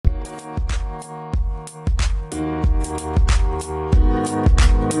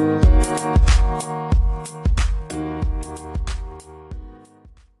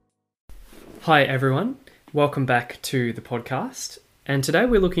Hi everyone, welcome back to the podcast. And today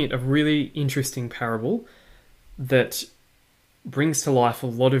we're looking at a really interesting parable that brings to life a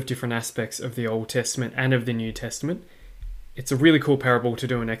lot of different aspects of the Old Testament and of the New Testament. It's a really cool parable to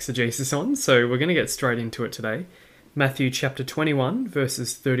do an exegesis on, so we're going to get straight into it today. Matthew chapter 21,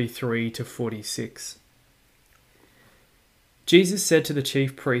 verses 33 to 46. Jesus said to the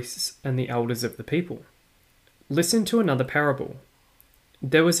chief priests and the elders of the people, "Listen to another parable.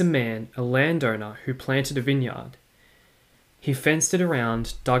 There was a man, a landowner, who planted a vineyard. He fenced it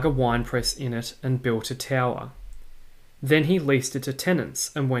around, dug a winepress in it, and built a tower. Then he leased it to tenants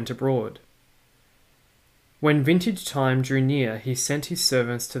and went abroad. When vintage time drew near, he sent his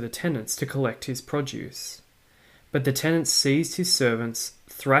servants to the tenants to collect his produce. But the tenants seized his servants,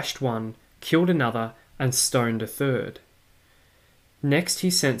 thrashed one, killed another, and stoned a third. Next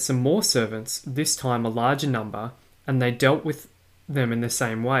he sent some more servants, this time a larger number, and they dealt with them in the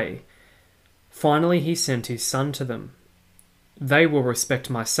same way. Finally he sent his son to them. 'They will respect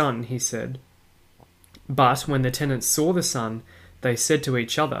my son,' he said. But when the tenants saw the son, they said to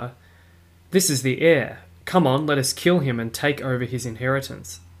each other, 'This is the heir. Come on, let us kill him and take over his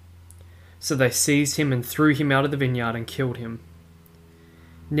inheritance.' So they seized him and threw him out of the vineyard and killed him.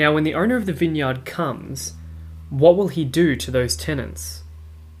 Now when the owner of the vineyard comes, what will he do to those tenants?"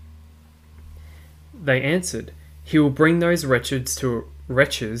 They answered, "He will bring those wretches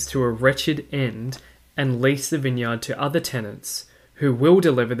to a wretched end and lease the vineyard to other tenants who will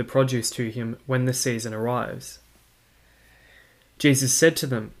deliver the produce to him when the season arrives." Jesus said to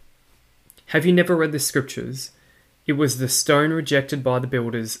them, "Have you never read the scriptures? It was the stone rejected by the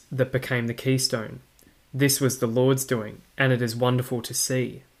builders that became the keystone. This was the Lord's doing, and it is wonderful to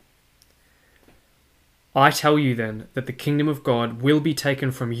see. I tell you then that the kingdom of God will be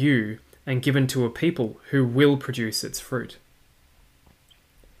taken from you and given to a people who will produce its fruit."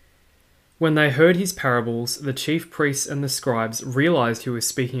 When they heard his parables, the chief priests and the scribes realized he was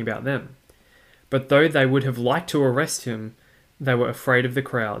speaking about them. But though they would have liked to arrest him, they were afraid of the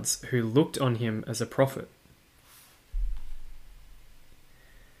crowds, who looked on him as a prophet.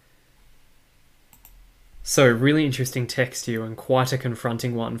 So, really interesting text here and quite a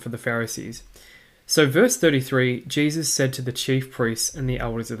confronting one for the Pharisees. So verse 33, Jesus said to the chief priests and the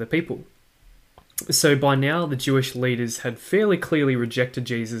elders of the people. So by now the Jewish leaders had fairly clearly rejected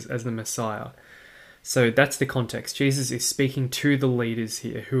Jesus as the Messiah. So that's the context. Jesus is speaking to the leaders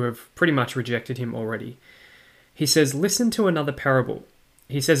here who have pretty much rejected him already. He says, "Listen to another parable."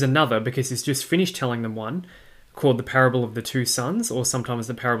 He says another because he's just finished telling them one, called the parable of the two sons, or sometimes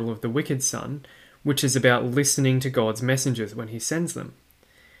the parable of the wicked son, which is about listening to God's messengers when he sends them.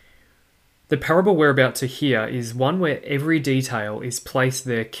 The parable we're about to hear is one where every detail is placed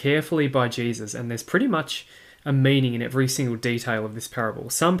there carefully by Jesus, and there's pretty much a meaning in every single detail of this parable.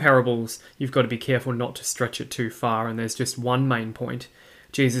 Some parables, you've got to be careful not to stretch it too far, and there's just one main point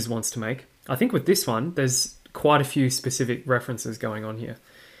Jesus wants to make. I think with this one, there's quite a few specific references going on here.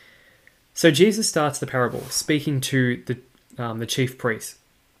 So Jesus starts the parable, speaking to the chief priests.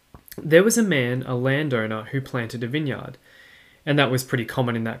 There was a man, a landowner, who planted a vineyard. And that was pretty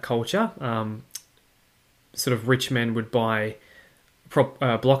common in that culture. Sort of rich men would buy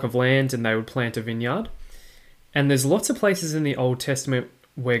a block of land and they would plant a vineyard. And there's lots of places in the Old Testament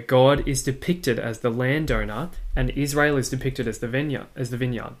where God is depicted as the landowner and Israel is depicted as the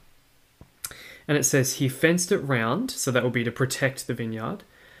vineyard. And it says he fenced it round, so that would be to protect the vineyard,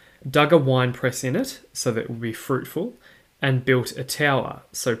 dug a winepress in it, so that it would be fruitful, and built a tower,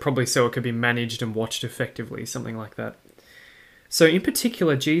 so probably so it could be managed and watched effectively, something like that. So in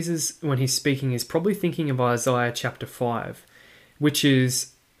particular, Jesus, when he's speaking, is probably thinking of Isaiah chapter 5, which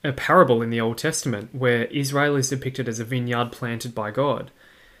is a parable in the Old Testament where Israel is depicted as a vineyard planted by God.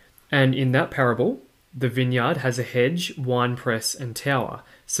 And in that parable, the vineyard has a hedge, winepress, and tower.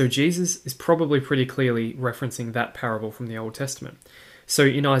 So Jesus is probably pretty clearly referencing that parable from the Old Testament. So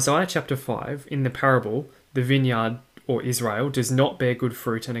in Isaiah chapter 5, in the parable, the vineyard, or Israel, does not bear good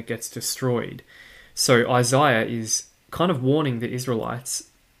fruit and it gets destroyed. So Isaiah is kind of warning the Israelites,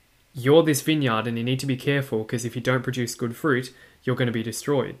 you're this vineyard and you need to be careful because if you don't produce good fruit, you're going to be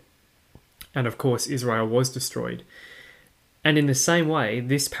destroyed. And of course, Israel was destroyed. And in the same way,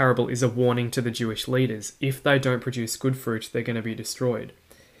 this parable is a warning to the Jewish leaders. If they don't produce good fruit, they're going to be destroyed.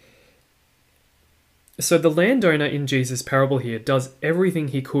 So the landowner in Jesus' parable here does everything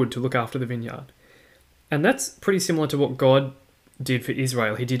he could to look after the vineyard. And that's pretty similar to what God did for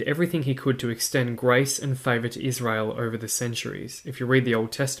Israel. He did everything he could to extend grace and favor to Israel over the centuries. If you read the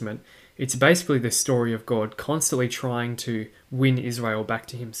Old Testament, it's basically the story of God constantly trying to win Israel back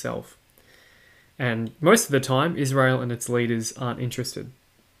to himself. And most of the time, Israel and its leaders aren't interested.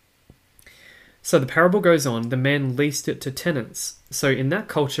 So the parable goes on, the man leased it to tenants. So in that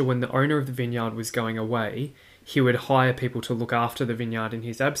culture, when the owner of the vineyard was going away, he would hire people to look after the vineyard in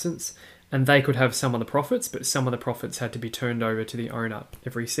his absence, and they could have some of the profits, but some of the profits had to be turned over to the owner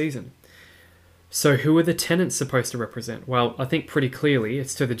every season. So who are the tenants supposed to represent? Well, I think pretty clearly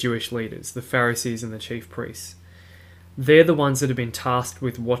it's to the Jewish leaders, the Pharisees and the chief priests. They're the ones that have been tasked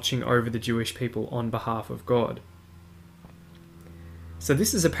with watching over the Jewish people on behalf of God. So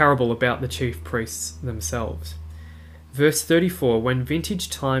this is a parable about the chief priests themselves. Verse 34, when vintage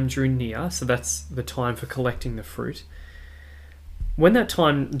time drew near, so that's the time for collecting the fruit. When that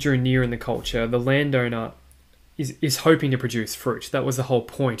time drew near in the culture, the landowner is hoping to produce fruit. That was the whole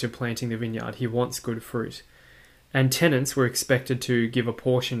point of planting the vineyard. He wants good fruit. And tenants were expected to give a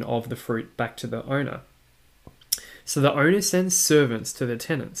portion of the fruit back to the owner. So the owner sends servants to the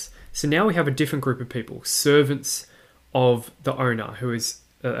tenants. So now we have a different group of people, servants of the owner,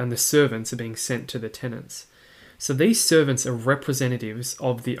 and the servants are being sent to the tenants. So these servants are representatives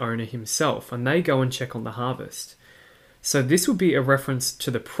of the owner himself, and they go and check on the harvest. So this would be a reference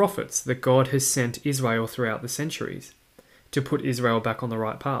to the prophets that God has sent Israel throughout the centuries to put Israel back on the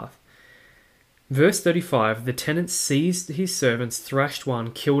right path. Verse 35, the tenant seized his servants, thrashed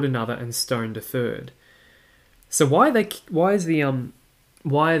one, killed another, and stoned a third. So why are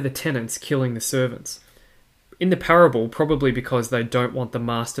the tenants killing the servants? In the parable, probably because they don't want the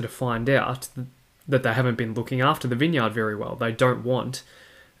master to find out that they haven't been looking after the vineyard very well. They don't want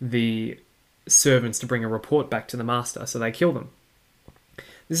the servants to bring a report back to the master, so they kill them.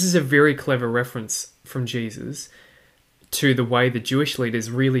 This is a very clever reference from Jesus to the way the Jewish leaders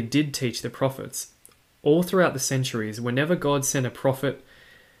really did teach the prophets. All throughout the centuries, whenever God sent a prophet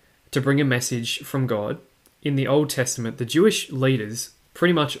to bring a message from God, in the Old Testament, the Jewish leaders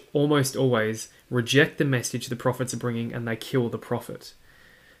pretty much almost always reject the message the prophets are bringing and they kill the prophet.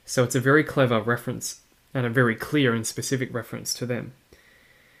 So it's a very clever reference and a very clear and specific reference to them.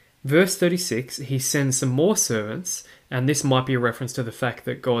 Verse 36, he sends some more servants, and this might be a reference to the fact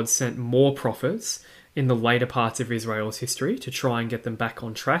that God sent more prophets in the later parts of Israel's history to try and get them back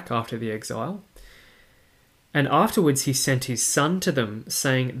on track after the exile. And afterwards he sent his son to them,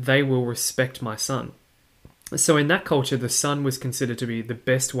 saying, they will respect my son. So in that culture, the son was considered to be the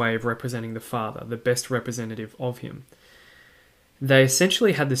best way of representing the father, the best representative of him. They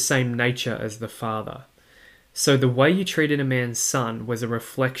essentially had the same nature as the father. So the way you treated a man's son was a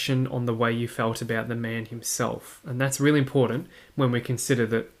reflection on the way you felt about the man himself. And that's really important when we consider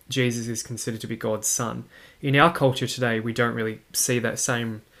that Jesus is considered to be God's son. In our culture today, we don't really see that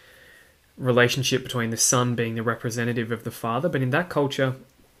same relationship between the son being the representative of the father, but in that culture,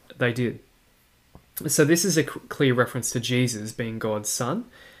 they did. So this is a clear reference to Jesus being God's son,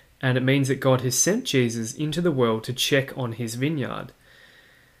 and it means that God has sent Jesus into the world to check on his vineyard.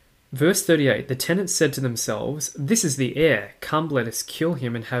 Verse 38, the tenants said to themselves, this is the heir, come let us kill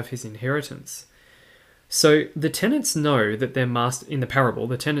him and have his inheritance. So the tenants know that their master, in the parable,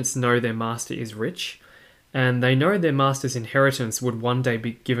 the tenants know their master is rich, and they know their master's inheritance would one day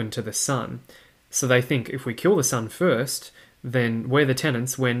be given to the son. So they think if we kill the son first, then we're the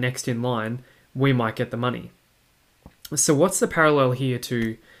tenants, we're next in line, we might get the money. So what's the parallel here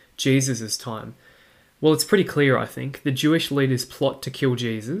to Jesus' time? Well, it's pretty clear, I think. The Jewish leaders plot to kill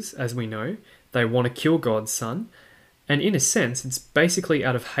Jesus, as we know. They want to kill God's son. And in a sense, it's basically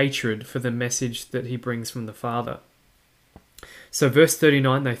out of hatred for the message that he brings from the Father. So verse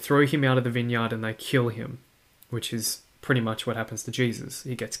 39, they throw him out of the vineyard and they kill him, which is pretty much what happens to Jesus.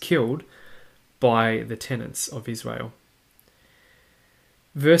 He gets killed by the tenants of Israel.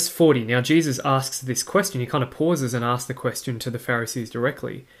 Verse 40, now Jesus asks this question. He kind of pauses and asks the question to the Pharisees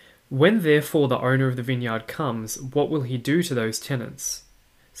directly. When therefore the owner of the vineyard comes, what will he do to those tenants?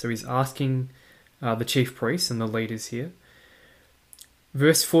 So he's asking the chief priests and the leaders here.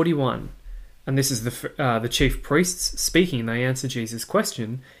 Verse 41, and this is the chief priests speaking. They answer Jesus'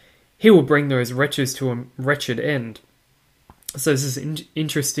 question. He will bring those wretches to a wretched end. So this is an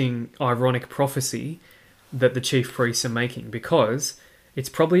interesting, ironic prophecy that the chief priests are making, because it's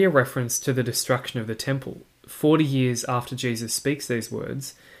probably a reference to the destruction of the temple. 40 years after Jesus speaks these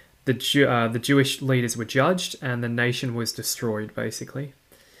words, the Jewish leaders were judged and the nation was destroyed, basically.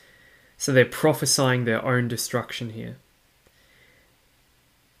 So they're prophesying their own destruction here.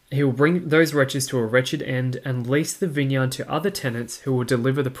 He will bring those wretches to a wretched end and lease the vineyard to other tenants who will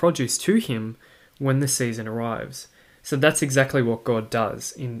deliver the produce to him when the season arrives. So that's exactly what God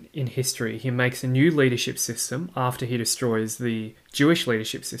does in history. He makes a new leadership system after he destroys the Jewish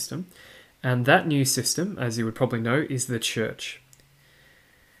leadership system. And that new system, as you would probably know, is the church.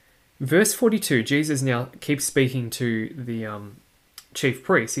 Verse 42, Jesus now keeps speaking to chief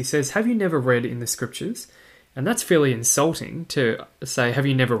priests. He says, "Have you never read in the scriptures?" And that's fairly insulting to say, "Have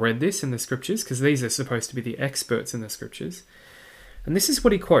you never read this in the scriptures?" Because these are supposed to be the experts in the scriptures. And this is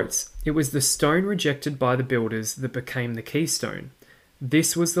what he quotes: "It was the stone rejected by the builders that became the keystone.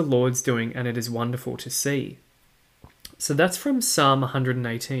 This was the Lord's doing, and it is wonderful to see." So that's from Psalm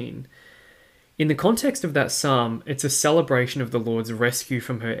 118. In the context of that psalm, it's a celebration of the Lord's rescue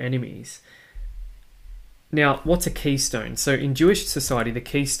from her enemies. Now, what's a keystone? So in Jewish society, the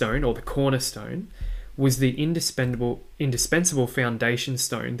keystone, or the cornerstone, was the indispensable foundation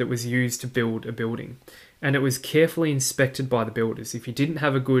stone that was used to build a building. And it was carefully inspected by the builders. If you didn't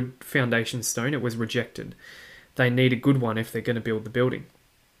have a good foundation stone, it was rejected. They need a good one if they're going to build the building.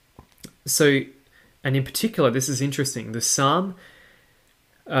 So, and in particular, this is interesting, the psalm,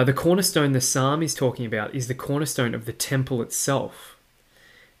 the cornerstone the psalm is talking about is the cornerstone of the temple itself.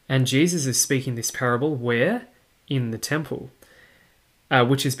 And Jesus is speaking this parable where? In the temple,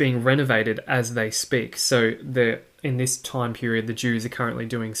 which is being renovated as they speak. So in this time period, the Jews are currently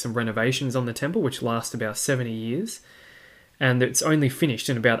doing some renovations on the temple, which last about 70 years. And it's only finished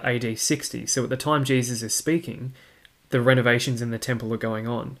in about AD 60. So at the time Jesus is speaking, the renovations in the temple are going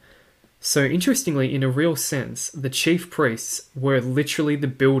on. So interestingly, in a real sense, the chief priests were literally the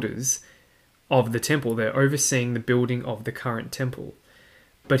builders of the temple. They're overseeing the building of the current temple.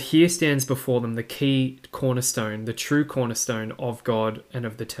 But here stands before them the key cornerstone, the true cornerstone of God and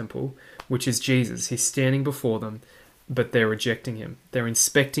of the temple, which is Jesus. He's standing before them, but they're rejecting him. They're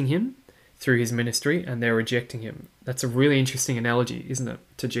inspecting him through his ministry, and they're rejecting him. That's a really interesting analogy, isn't it,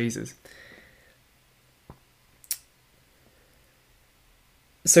 to Jesus?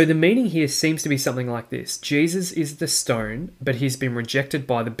 So the meaning here seems to be something like this. Jesus is the stone, but he's been rejected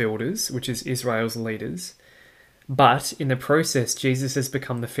by the builders, which is Israel's leaders. But in the process, Jesus has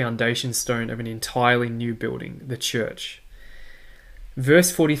become the foundation stone of an entirely new building, the church.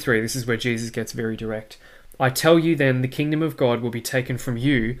 Verse 43, this is where Jesus gets very direct. "I tell you then, the kingdom of God will be taken from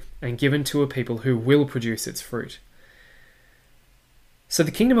you and given to a people who will produce its fruit." So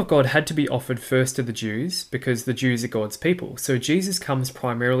the kingdom of God had to be offered first to the Jews because the Jews are God's people. So Jesus comes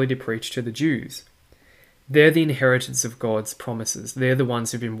primarily to preach to the Jews. They're the inheritance of God's promises. They're the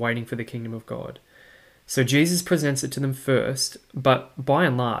ones who've been waiting for the kingdom of God. So Jesus presents it to them first, but by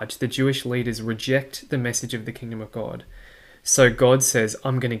and large, the Jewish leaders reject the message of the kingdom of God. So God says,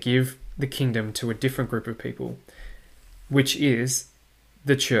 "I'm going to give the kingdom to a different group of people," which is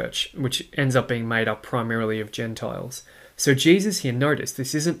the church, which ends up being made up primarily of Gentiles. So Jesus here, notice,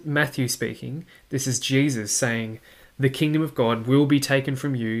 this isn't Matthew speaking, this is Jesus saying, "The kingdom of God will be taken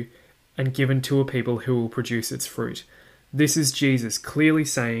from you and given to a people who will produce its fruit." This is Jesus clearly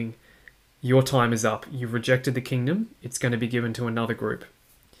saying, your time is up. You've rejected the kingdom. It's going to be given to another group.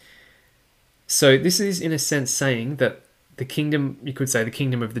 So this is, in a sense, saying that the kingdom, you could say the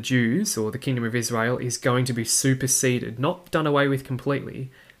kingdom of the Jews or the kingdom of Israel, is going to be superseded, not done away with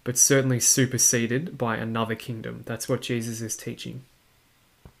completely, but certainly superseded by another kingdom. That's what Jesus is teaching.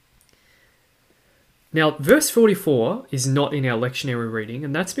 Now, verse 44 is not in our lectionary reading,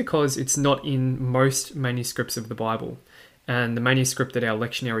 and that's because it's not in most manuscripts of the Bible. And the manuscript that our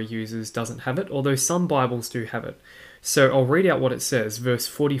lectionary uses doesn't have it, although some Bibles do have it. So I'll read out what it says, verse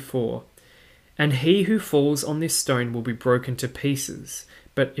 44. "And he who falls on this stone will be broken to pieces,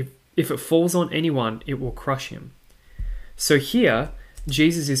 but if it falls on anyone, it will crush him." So here,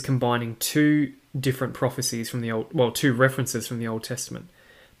 Jesus is combining two different prophecies from the two references from the Old Testament.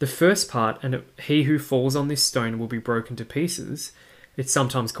 The first part, "and he who falls on this stone will be broken to pieces," it's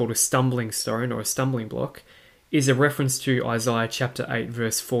sometimes called a stumbling stone or a stumbling block, is a reference to Isaiah chapter 8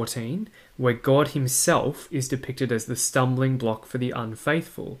 verse 14, where God himself is depicted as the stumbling block for the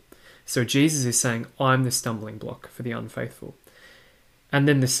unfaithful. So Jesus is saying, "I'm the stumbling block for the unfaithful." And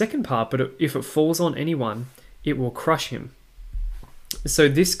then the second part, "But if it falls on anyone, it will crush him." So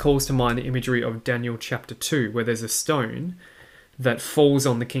this calls to mind the imagery of Daniel chapter 2, where there's a stone that falls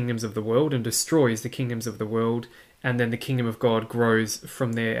on the kingdoms of the world and destroys the kingdoms of the world, and then the kingdom of God grows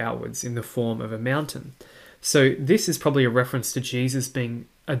from there outwards in the form of a mountain. So this is probably a reference to Jesus being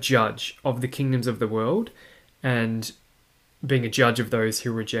a judge of the kingdoms of the world and being a judge of those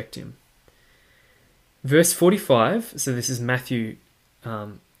who reject him. Verse 45, so this is Matthew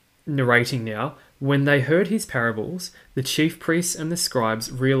narrating now. "When they heard his parables, the chief priests and the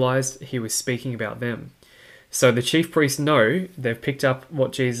scribes realized he was speaking about them." So the chief priests know, they've picked up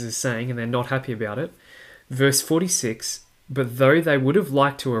what Jesus is saying and they're not happy about it. Verse 46, "But though they would have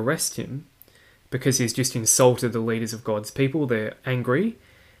liked to arrest him, because he's just insulted the leaders of God's people, they're angry,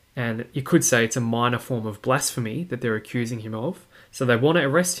 and you could say it's a minor form of blasphemy that they're accusing him of. So they want to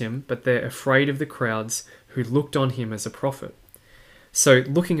arrest him, but they're afraid of the crowds who looked on him as a prophet. So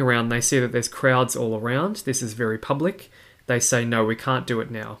looking around, they see that there's crowds all around. This is very public. They say, no, we can't do it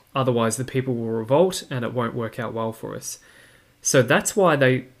now. Otherwise, the people will revolt and it won't work out well for us. So that's why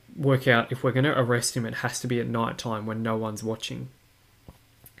they work out if we're going to arrest him, it has to be at night time when no one's watching.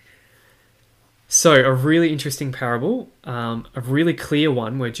 So a really interesting parable, a really clear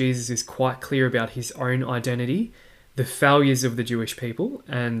one where Jesus is quite clear about his own identity, the failures of the Jewish people,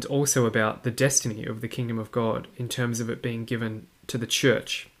 and also about the destiny of the kingdom of God in terms of it being given to the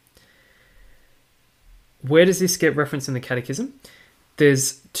church. Where does this get referenced in the Catechism?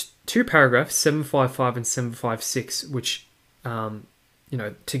 There's two paragraphs, 755 and 756, which,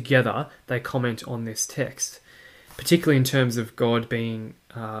 together they comment on this text, particularly in terms of God being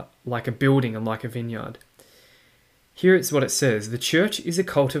like a building and like a vineyard. Here it's what it says: the church is a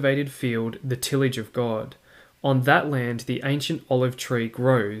cultivated field, the tillage of God. On that land the ancient olive tree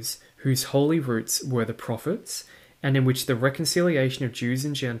grows, whose holy roots were the prophets, and in which the reconciliation of Jews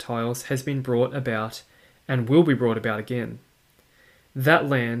and Gentiles has been brought about and will be brought about again. That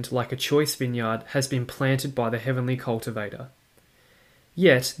land, like a choice vineyard, has been planted by the heavenly cultivator.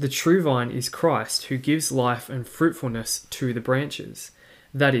 Yet the true vine is Christ, who gives life and fruitfulness to the branches,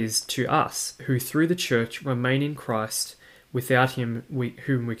 that is, to us, who through the church remain in Christ. Without him,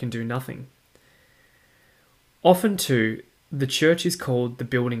 whom we can do nothing. Often too, the church is called the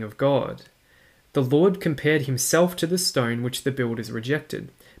building of God. The Lord compared himself to the stone which the builders rejected,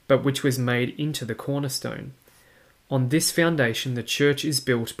 but which was made into the cornerstone. On this foundation the church is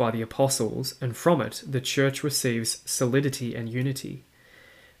built by the apostles, and from it the church receives solidity and unity.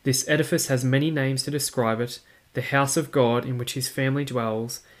 This edifice has many names to describe it: the house of God in which his family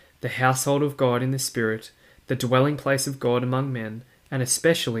dwells, the household of God in the Spirit, the dwelling place of God among men, and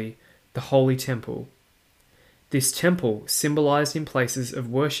especially the holy temple. This temple, symbolized in places of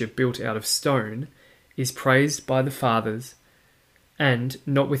worship built out of stone, is praised by the fathers, and,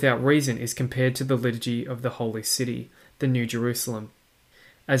 not without reason, is compared to the liturgy of the holy city, the New Jerusalem.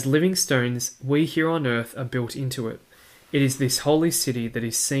 As living stones, we here on earth are built into it. It is this holy city that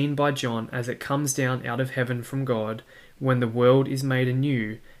is seen by John as it comes down out of heaven from God, when the world is made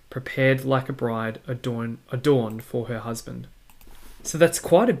anew, prepared like a bride adorned for her husband. So that's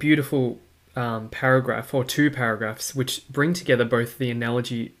quite a beautiful paragraph, or two paragraphs, which bring together both the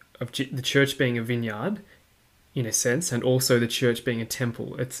analogy of the church being a vineyard, in a sense, and also the church being a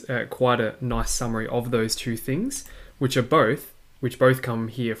temple. It's quite a nice summary of those two things, which both come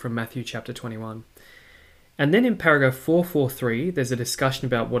here from Matthew chapter 21. And then in paragraph 443, there's a discussion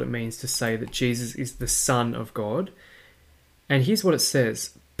about what it means to say that Jesus is the Son of God. And here's what it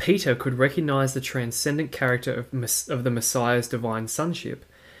says: Peter could recognize the transcendent character of the Messiah's divine sonship,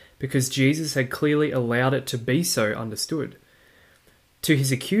 because Jesus had clearly allowed it to be so understood. To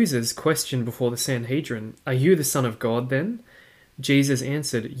his accusers, questioned before the Sanhedrin, "Are you the Son of God then?" Jesus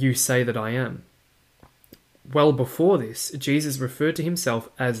answered, "You say that I am." Well before this, Jesus referred to himself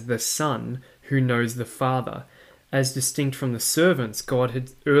as the Son who knows the Father, as distinct from the servants God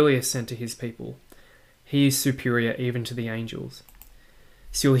had earlier sent to his people. He is superior even to the angels.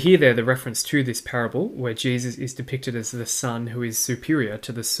 So you'll hear there the reference to this parable, where Jesus is depicted as the Son who is superior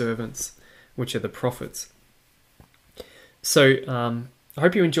to the servants, which are the prophets. So I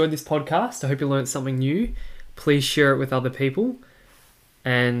hope you enjoyed this podcast. I hope you learned something new. Please share it with other people,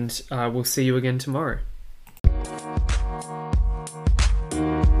 and we'll see you again tomorrow.